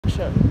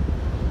vacation.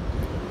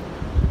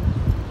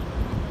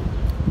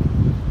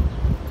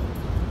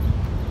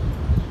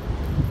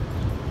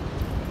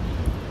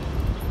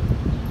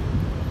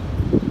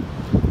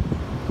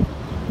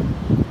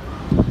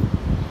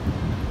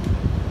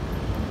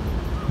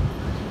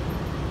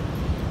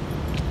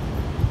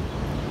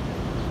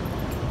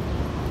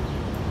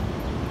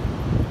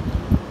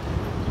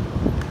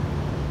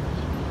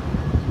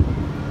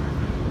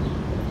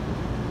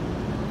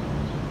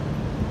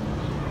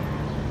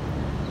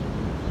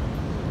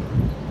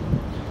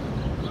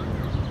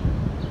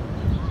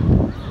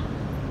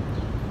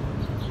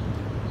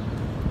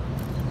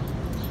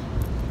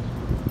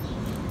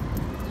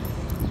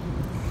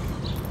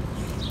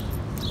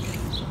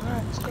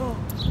 Alright, let's go.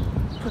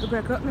 Put it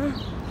back up now.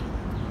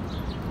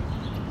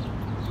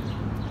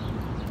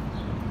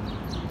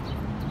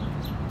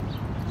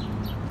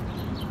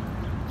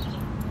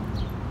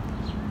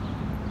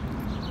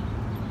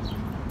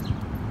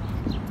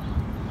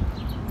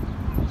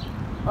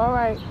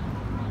 Alright,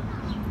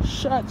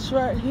 shots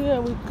right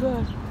here, we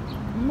got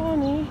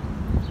money.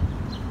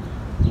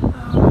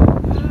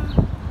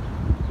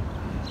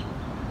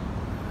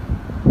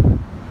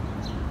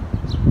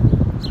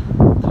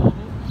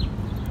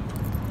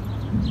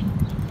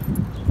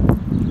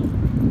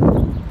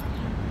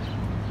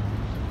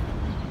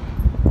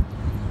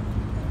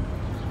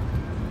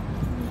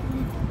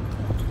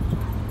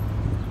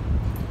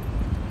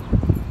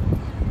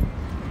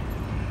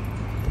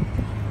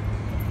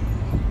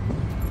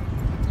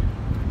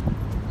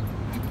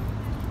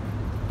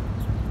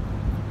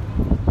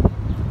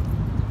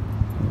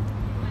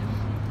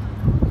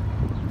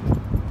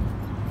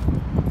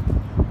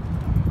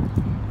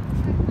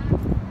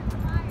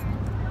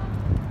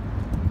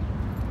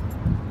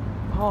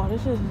 Oh,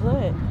 this is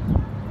lit.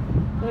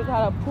 They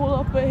got a pool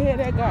up in here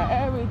that got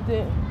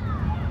everything.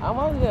 I'm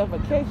on a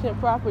vacation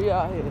property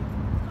out here.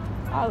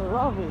 I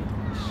love it.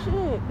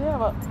 Shit, they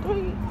have a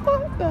three.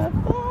 What the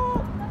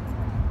fuck?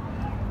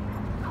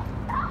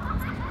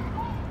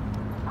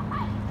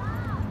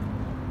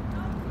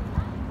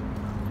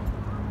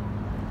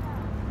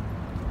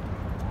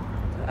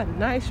 A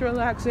nice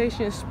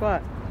relaxation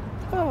spot.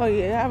 Oh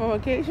yeah, have a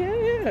vacation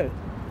here.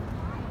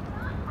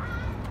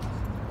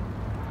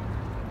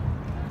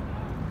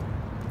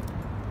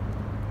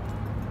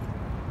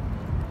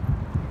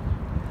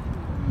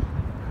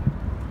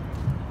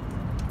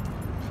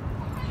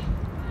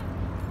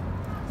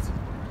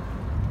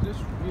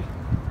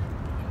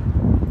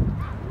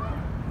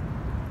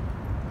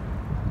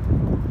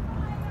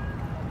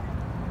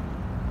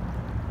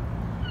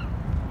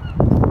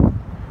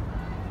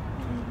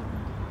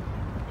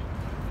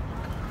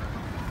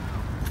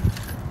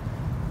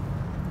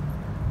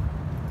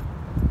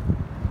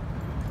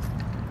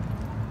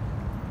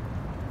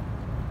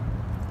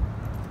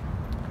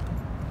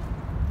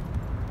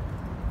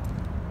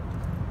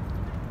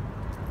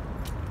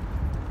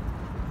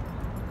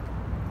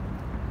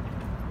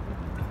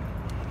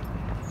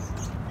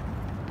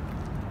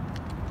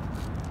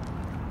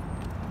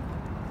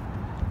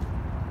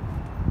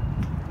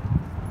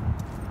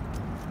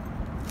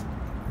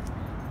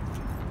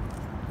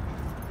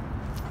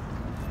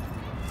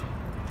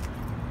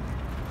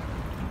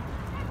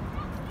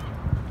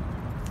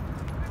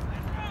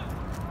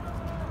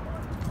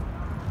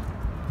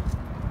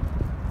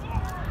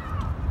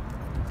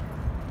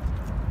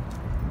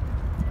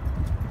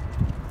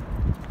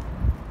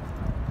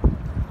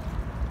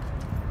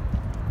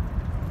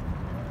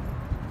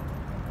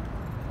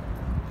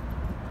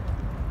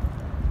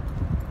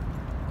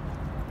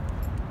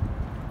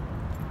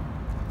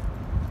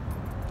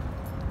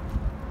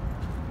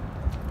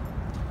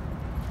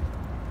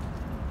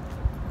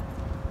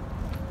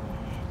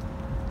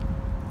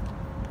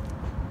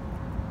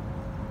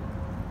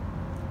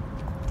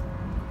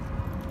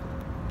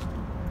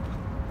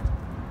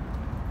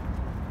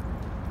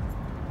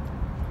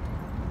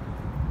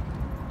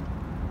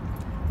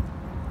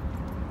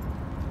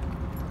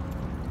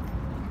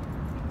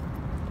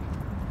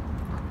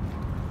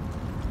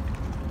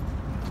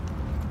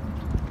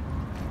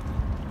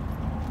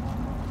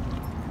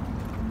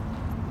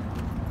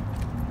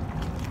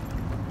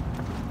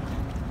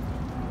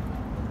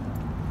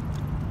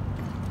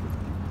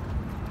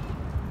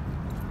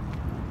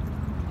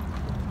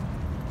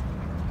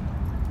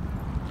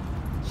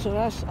 So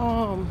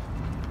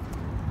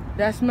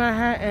that's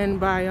Manhattan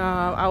by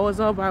I was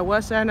up by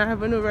West End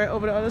Avenue right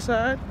over the other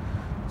side.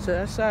 So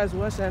that side's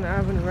West End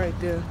Avenue right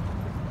there.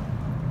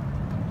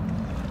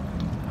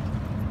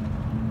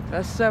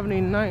 That's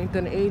 79th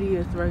and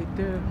 80th right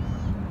there.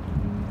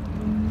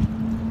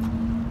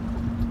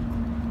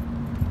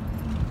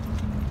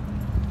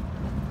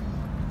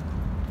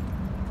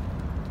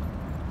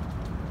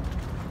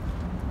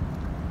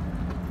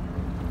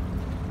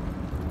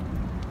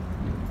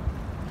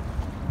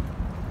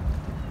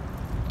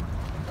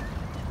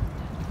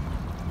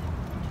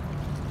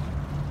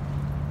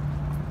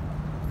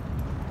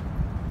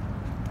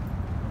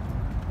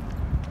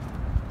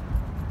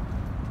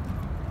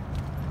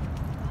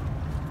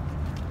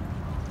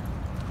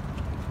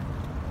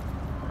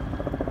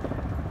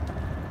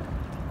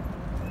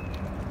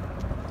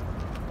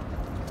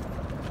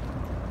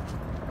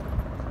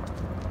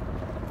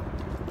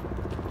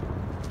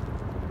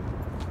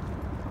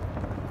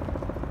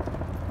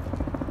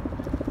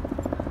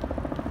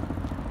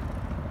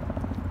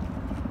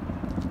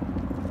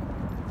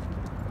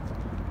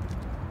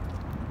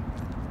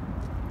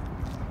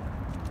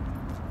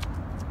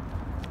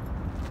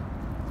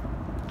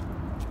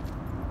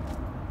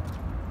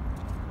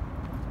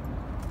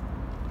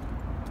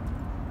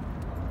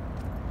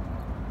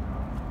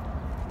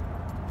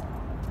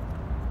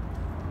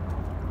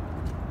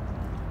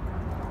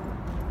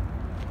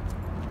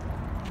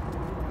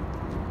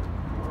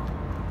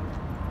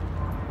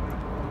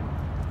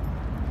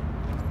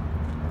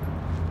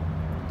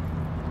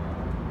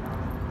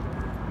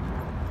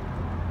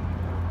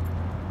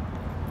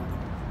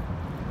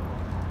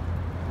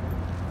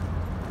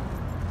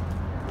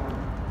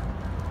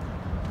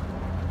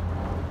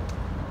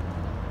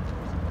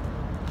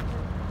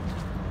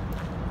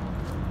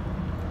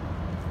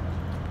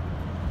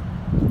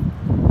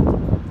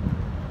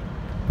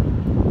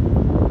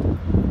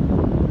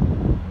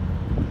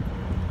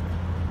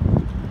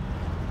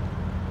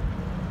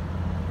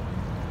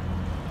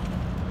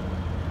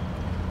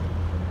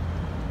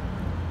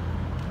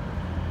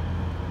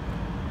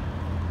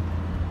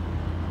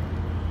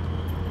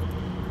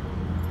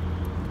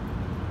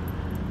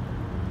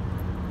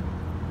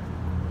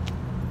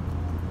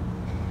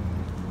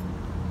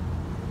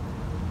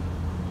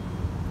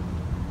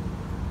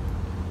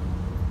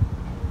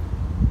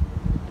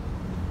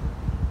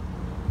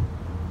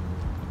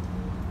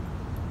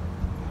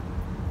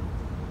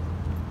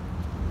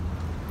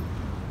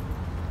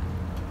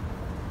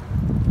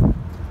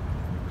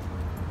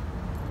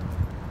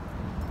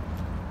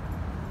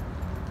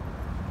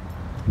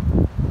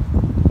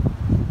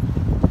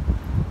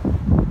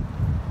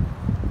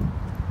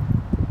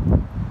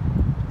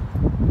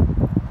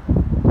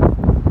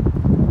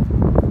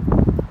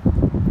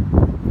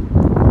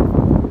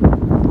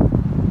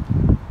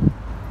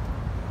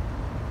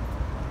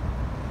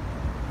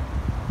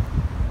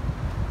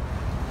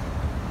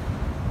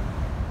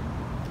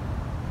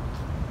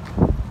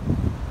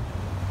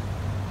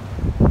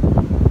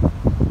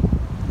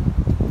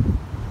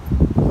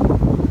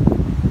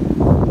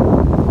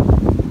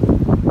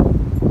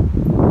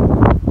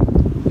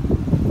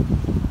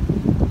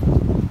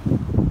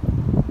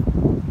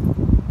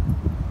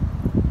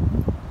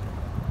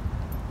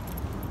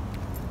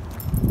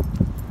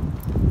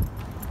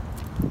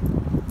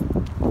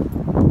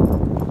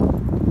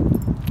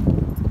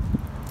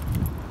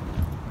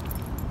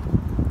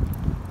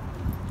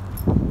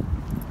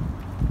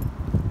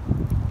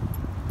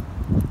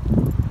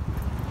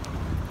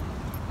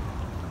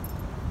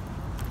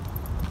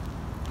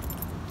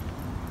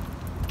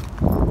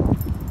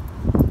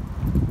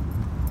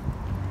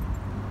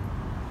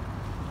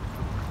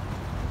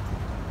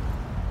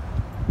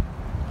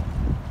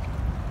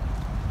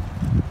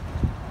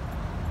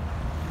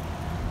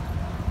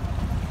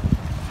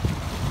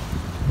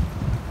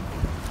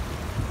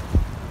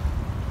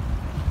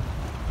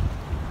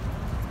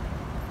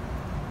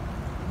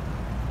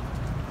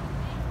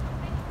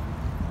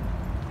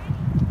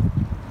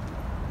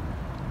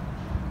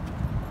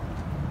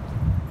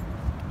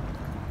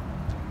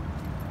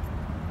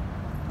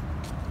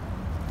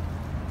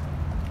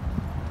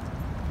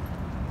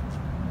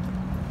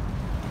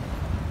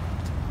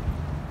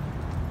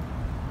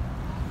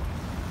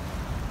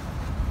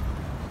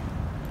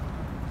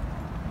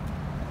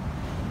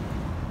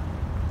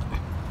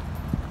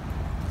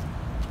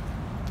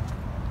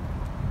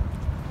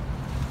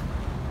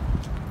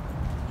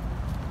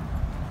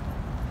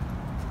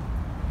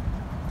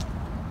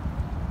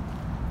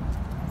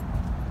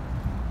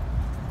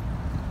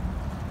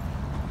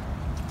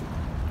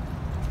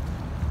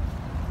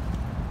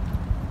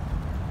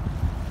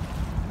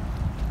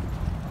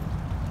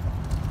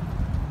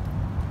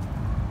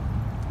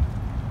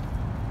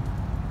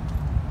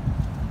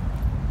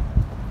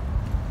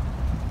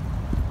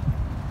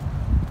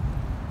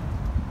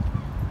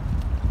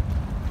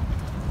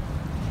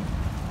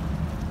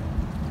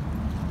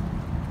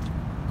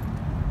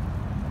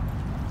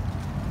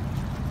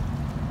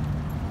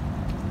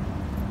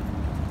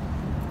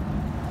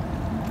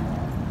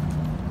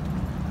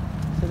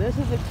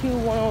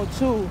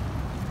 Q102.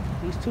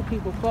 These two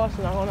people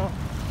crossing. I don't know.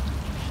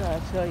 Try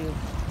to tell you.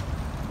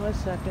 1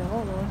 second.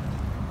 Hold on.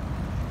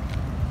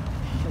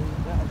 Show you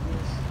guys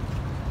this.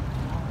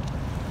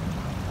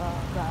 Oh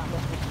God, I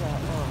messed this up.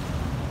 Oh,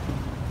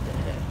 the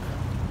heck.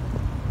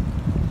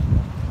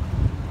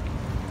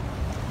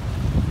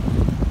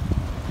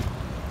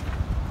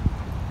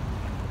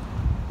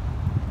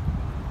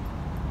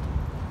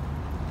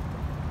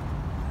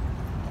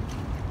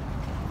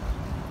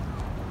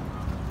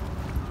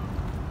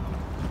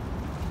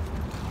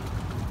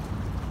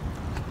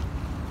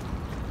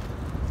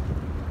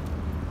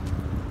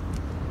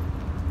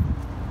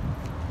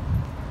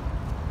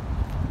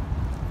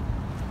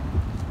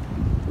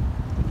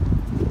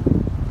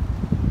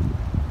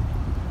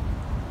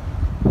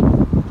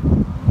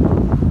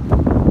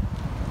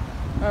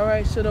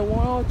 Alright, so the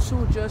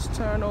 102 just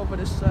turned over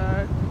the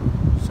side.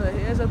 So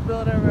here's a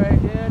building right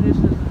here. This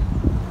is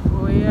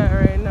where we at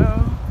right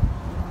now.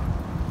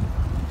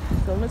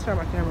 So let me turn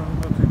my camera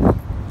on real quick.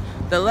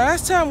 The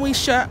last time we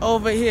shot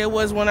over here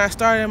was when I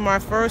started my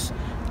first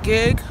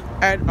gig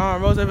at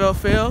Roosevelt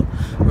Field.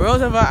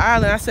 Roosevelt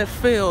Island, I said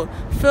Field.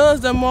 Field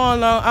is the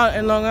mall out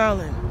in Long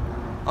Island.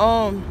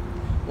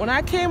 When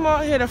I came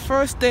out here the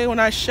first day when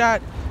I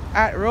shot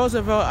at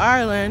Roosevelt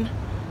Island,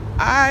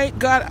 I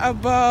got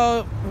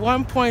about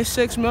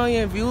 1.6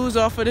 million views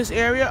off of this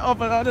area off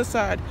on the other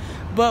side,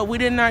 but we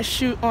did not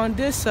shoot on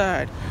this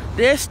side.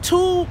 There's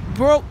two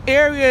broke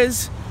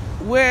areas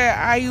where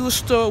I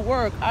used to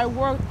work. I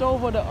worked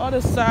over the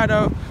other side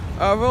of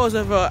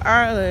Roosevelt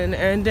Island,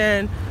 and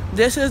then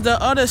this is the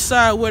other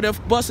side where the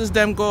buses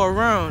them go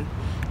around.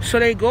 So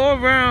they go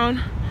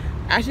around.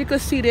 As you can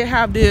see, they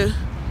have the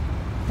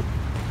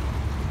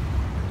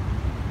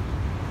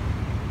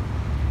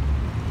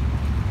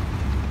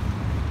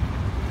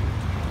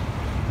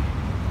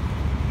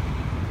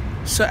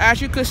So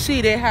as you can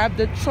see, they have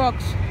the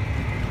trucks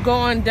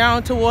going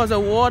down towards the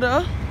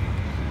water.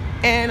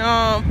 And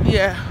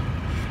yeah.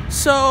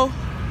 So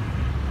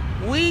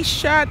I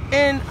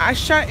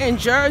shot in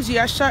Jersey.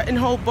 I shot in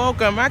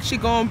Hoboken. I'm actually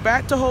going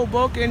back to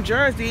Hoboken,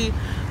 Jersey.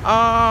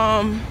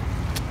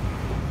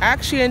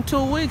 Actually in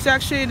 2 weeks,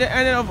 actually the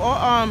end of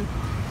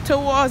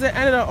towards the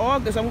end of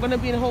August. I'm gonna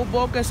be in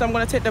Hoboken, so I'm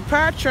gonna take the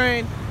PATH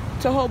train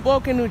to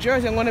Hoboken, New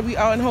Jersey. I'm gonna be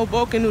out in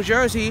Hoboken, New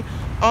Jersey.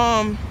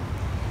 And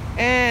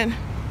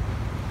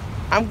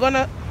I'm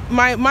gonna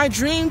my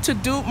dream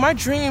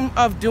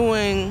of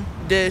doing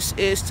this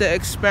is to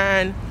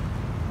expand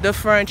the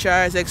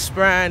franchise,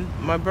 expand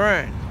my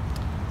brand.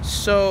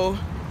 So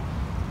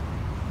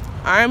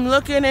I'm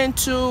looking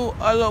into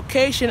a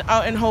location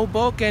out in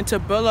Hoboken to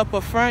build up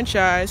a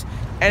franchise,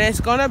 and it's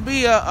gonna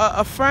be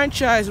a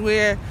franchise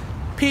where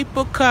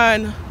people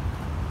can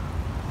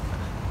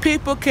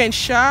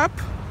shop,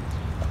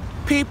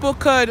 people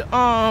could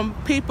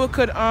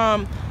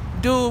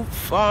do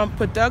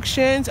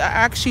productions. I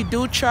actually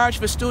do charge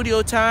for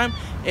studio time.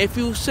 If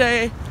you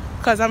say,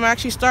 because I'm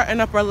actually starting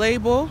up a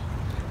label,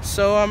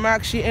 so I'm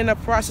actually in the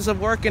process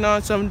of working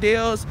on some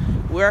deals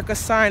where I can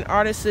sign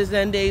artists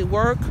and they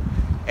work,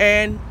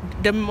 and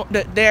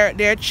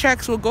their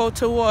checks will go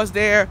towards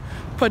their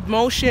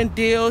promotion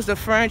deals, the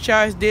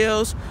franchise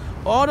deals,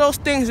 all those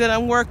things that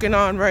I'm working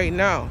on right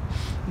now.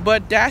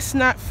 But that's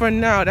not for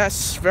now.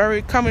 That's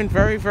coming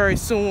very, very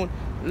soon,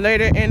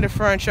 later in the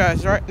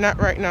franchise, not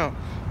right now.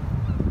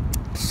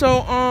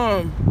 So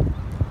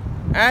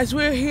as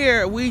we're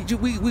here, we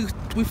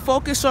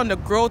focus on the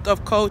growth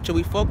of culture.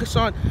 We focus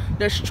on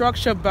the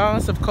structure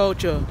balance of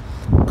culture.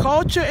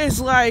 Culture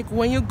is like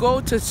when you go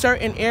to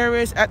certain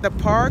areas at the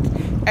park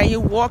and you're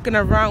walking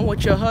around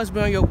with your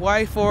husband or your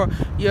wife or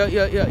your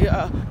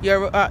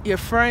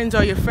friends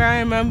or your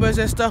family members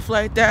and stuff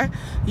like that.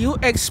 You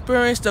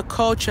experience the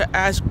culture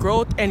as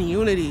growth and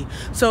unity.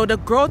 So the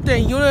growth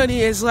and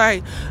unity is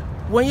like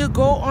when you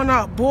go on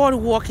a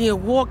boardwalk and you're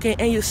walking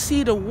and you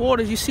see the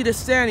waters, you see the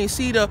sand, you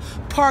see the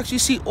parks, you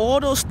see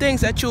all those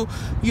things that you're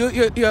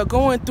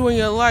going through in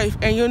your life,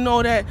 and you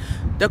know that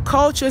the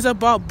culture is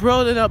about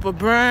building up a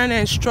brand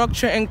and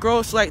structure and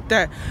growth like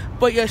that.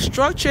 But your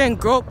structure and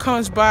growth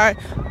comes by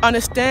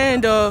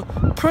understanding the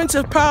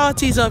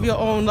principalities of your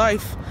own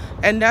life.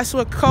 And that's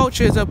what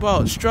culture is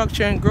about,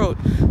 structure and growth.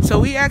 So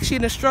we actually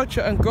in the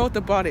structure and growth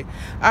about it.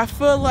 I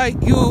feel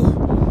like you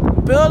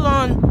build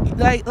on,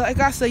 like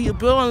I said, you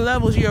build on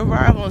levels, you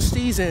arrive on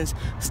stages,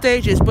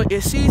 but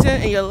your season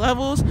and your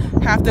levels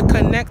have to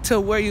connect to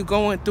where you're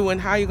going through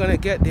and how you're going to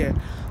get there.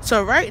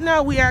 So right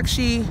now we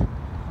actually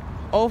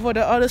over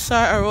the other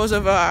side of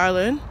Roosevelt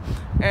Island,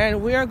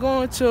 and we are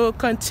going to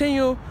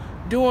continue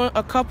doing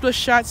a couple of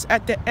shots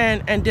at the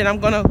end, and then I'm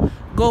going to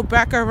go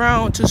back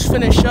around to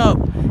finish up.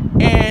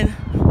 And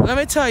let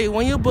me tell you,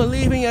 when you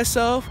believe in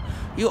yourself,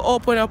 you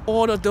open up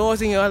all the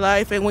doors in your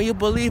life. And when you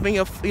believe in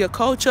your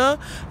culture,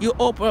 you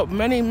open up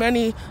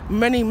many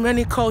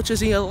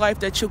cultures in your life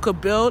that you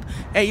could build,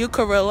 and you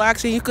could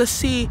relax, and you could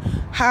see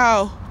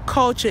how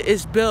culture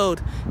is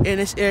built in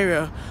this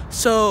area.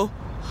 So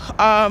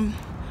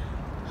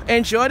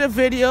enjoy the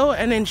video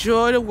and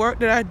enjoy the work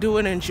that I do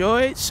and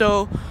enjoy it.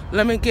 So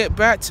let me get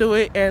back to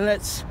it, and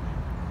let's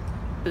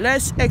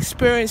let's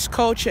experience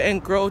culture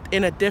and growth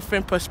in a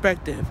different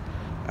perspective.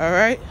 All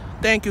right?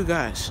 Thank you,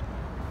 guys.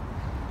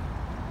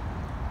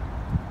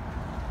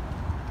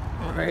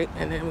 All right,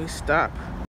 and then we stop.